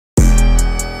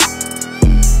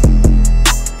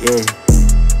yeah.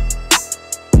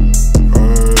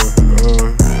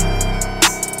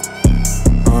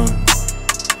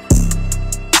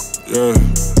 Yeah,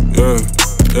 yeah,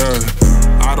 yeah.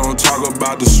 I don't talk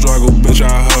about the struggle, bitch,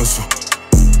 I hustle.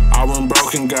 I went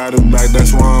broke and got it back,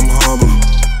 that's why I'm humble.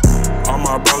 All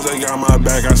my bros, they got my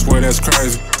back, I swear that's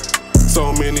crazy.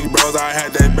 So many bros, I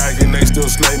had that back and they still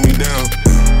slayed me down.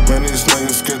 Man, these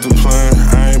niggas get the plan,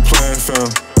 I ain't playing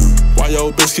fam. Why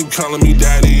your bitch keep calling me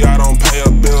daddy, I don't pay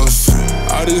her bills.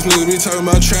 All these niggas be talking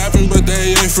about trapping, but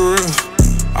they ain't for real.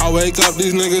 I wake up,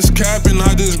 these niggas capping,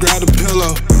 I just grab a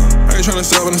pillow. I ain't tryna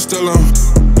sell, but I'm still on.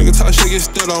 Nigga talk shit, get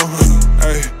stood on.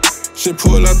 Ayy, shit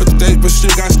pull up at the date, but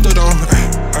shit got stood on.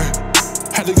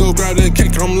 Ayy, had to go grab that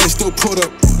cake, I'm late, still put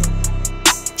up.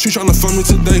 She tryna fuck me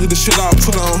today, the shit I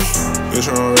put on. Bitch,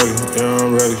 I'm ready, yeah, I'm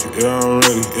ready, yeah, I'm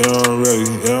ready, yeah, I'm ready,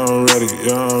 yeah, I'm ready,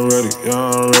 yeah, I'm ready, yeah,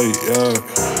 I'm ready, yeah.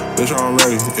 Bitch, I'm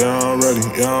ready, yeah, I'm ready,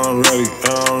 yeah, I'm ready,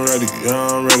 yeah, I'm ready, yeah,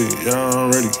 I'm ready, yeah, I'm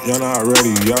ready, you're not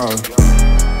ready, yeah.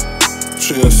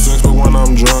 She a 6, but when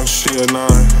I'm drunk, she a 9.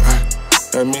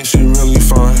 That means she really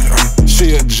fine.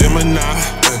 She a Gemini.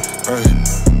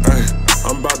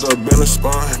 I'm about to bend her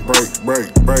spine. Break,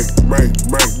 break, break, break,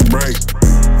 break, break.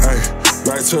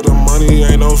 Back to the money,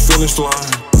 ain't no finish line.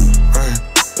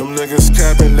 Them niggas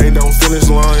capping, they don't finish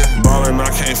line. Ballin', I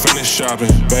can't finish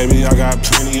shopping. Baby, I got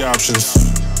plenty options.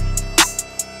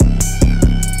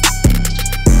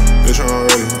 Bitch, I'm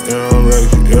ready, yeah, I'm ready,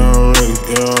 yeah, I'm ready,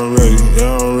 yeah, I'm ready,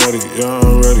 yeah, I'm ready, yeah,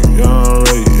 I'm ready, yeah, I'm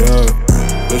ready, yeah.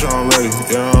 Bitch, I'm ready,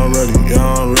 yeah, I'm ready, yeah,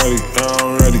 I'm ready, yeah,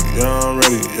 I'm ready, yeah, I'm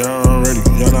ready, yeah, I'm ready,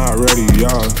 you're not ready,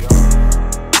 yeah.